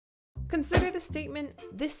Consider the statement,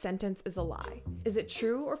 "This sentence is a lie." Is it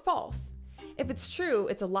true or false? If it's true,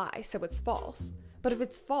 it's a lie, so it's false. But if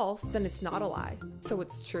it's false, then it's not a lie, so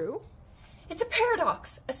it's true? It's a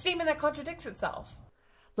paradox, a statement that contradicts itself.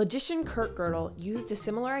 Logician Kurt Gödel used a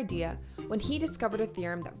similar idea when he discovered a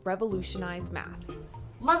theorem that revolutionized math.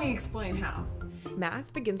 Let me explain how.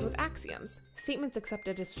 Math begins with axioms, statements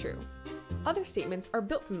accepted as true. Other statements are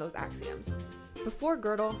built from those axioms. Before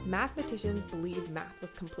Gödel, mathematicians believed math was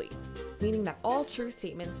complete, meaning that all true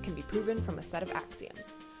statements can be proven from a set of axioms.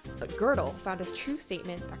 But Gödel found a true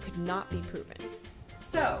statement that could not be proven.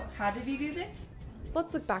 So, how did he do this?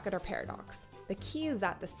 Let's look back at our paradox. The key is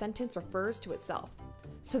that the sentence refers to itself.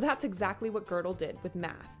 So that's exactly what Gödel did with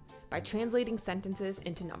math, by translating sentences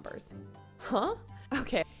into numbers. Huh?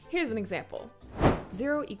 Okay, here's an example.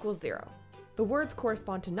 0 equals 0. The words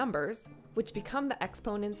correspond to numbers, which become the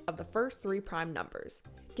exponents of the first three prime numbers,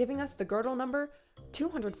 giving us the Gödel number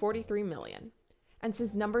 243 million. And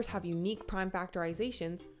since numbers have unique prime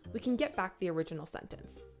factorizations, we can get back the original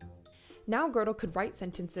sentence. Now Gödel could write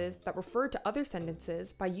sentences that refer to other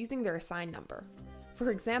sentences by using their assigned number.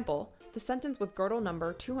 For example, the sentence with Gödel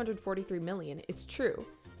number 243 million is true,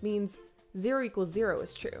 means 0 equals 0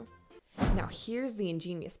 is true. Now here's the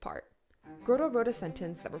ingenious part. Gödel wrote a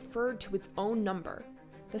sentence that referred to its own number.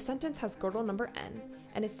 The sentence has Gödel number n,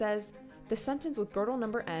 and it says, the sentence with Gödel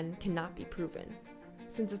number n cannot be proven.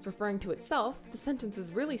 Since it's referring to itself, the sentence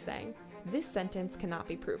is really saying, this sentence cannot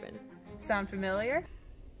be proven. Sound familiar?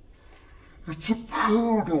 It's a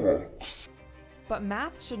paradox. But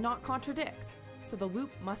math should not contradict, so the loop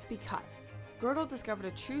must be cut. Gödel discovered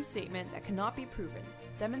a true statement that cannot be proven,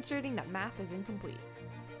 demonstrating that math is incomplete.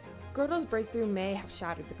 Gödel's breakthrough may have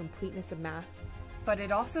shattered the completeness of math, but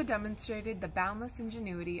it also demonstrated the boundless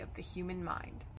ingenuity of the human mind.